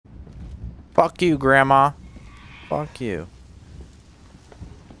Fuck you, Grandma. Fuck you.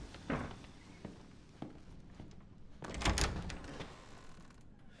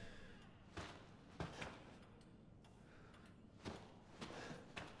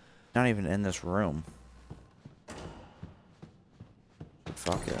 Not even in this room.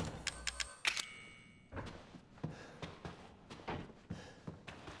 Fuck it.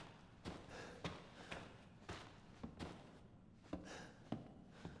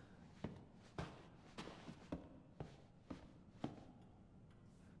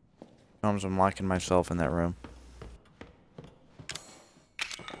 I'm locking myself in that room.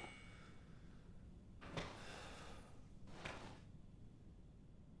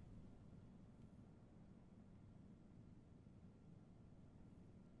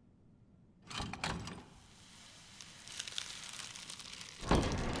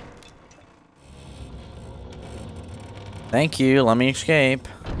 Thank you, let me escape.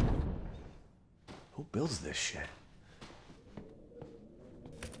 Who builds this shit?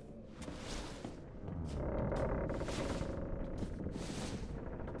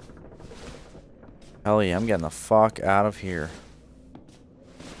 Hell yeah, I'm getting the fuck out of here.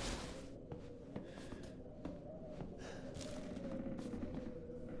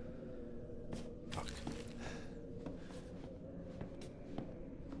 Fuck.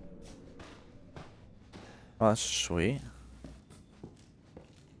 Oh, that's sweet.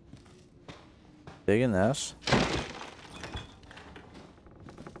 Digging this.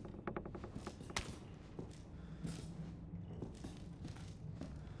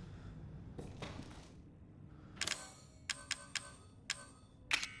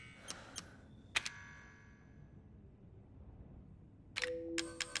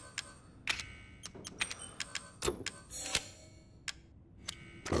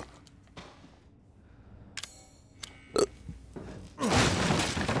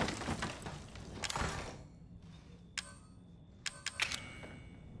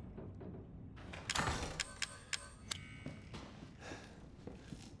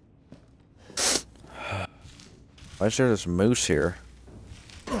 Why is there this moose here?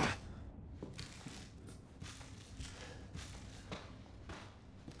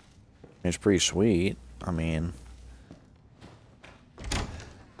 It's pretty sweet. I mean...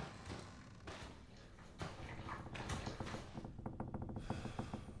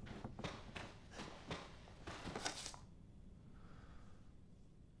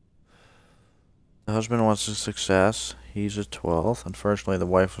 The husband wants a success. He's a 12th. Unfortunately, the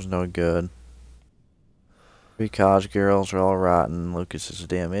wife was no good. 3 college girls are all rotten. Lucas is a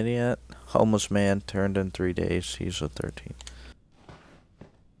damn idiot. Homeless man turned in 3 days. He's a 13.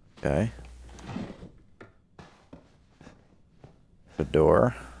 Okay. The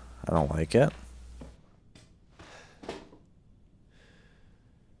door. I don't like it.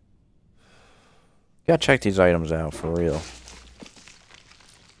 Gotta check these items out for real.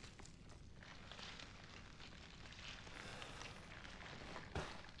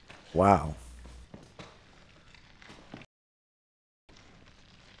 Wow.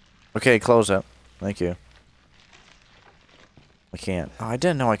 Okay, close it. Thank you. I can't. Oh, I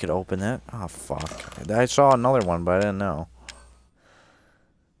didn't know I could open that. Oh, fuck. I saw another one, but I didn't know.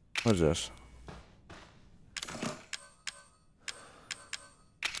 What is this?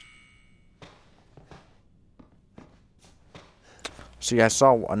 See, I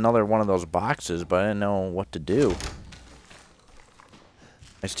saw another one of those boxes, but I didn't know what to do.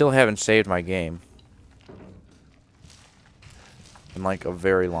 I still haven't saved my game. In like a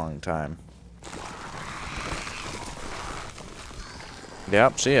very long time.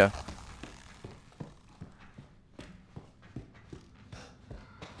 Yep, see ya.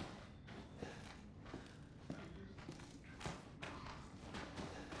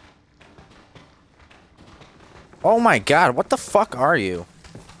 Oh my god, what the fuck are you?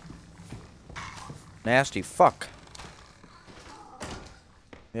 Nasty fuck.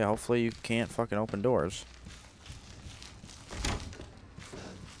 Yeah, hopefully you can't fucking open doors.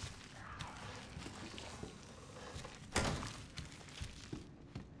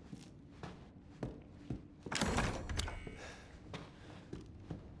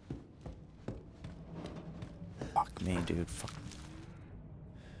 Fuck me, dude. Fuck.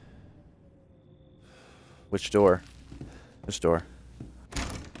 Which door? This door.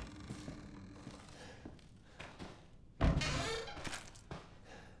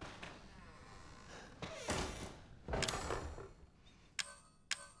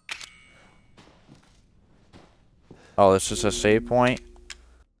 Oh, this is a save point?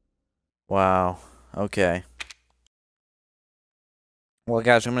 Wow. Okay. Well,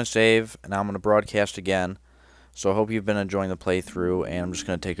 guys, I'm going to save, and I'm going to broadcast again. So I hope you've been enjoying the playthrough, and I'm just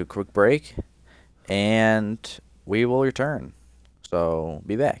going to take a quick break, and we will return. So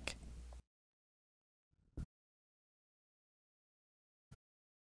be back.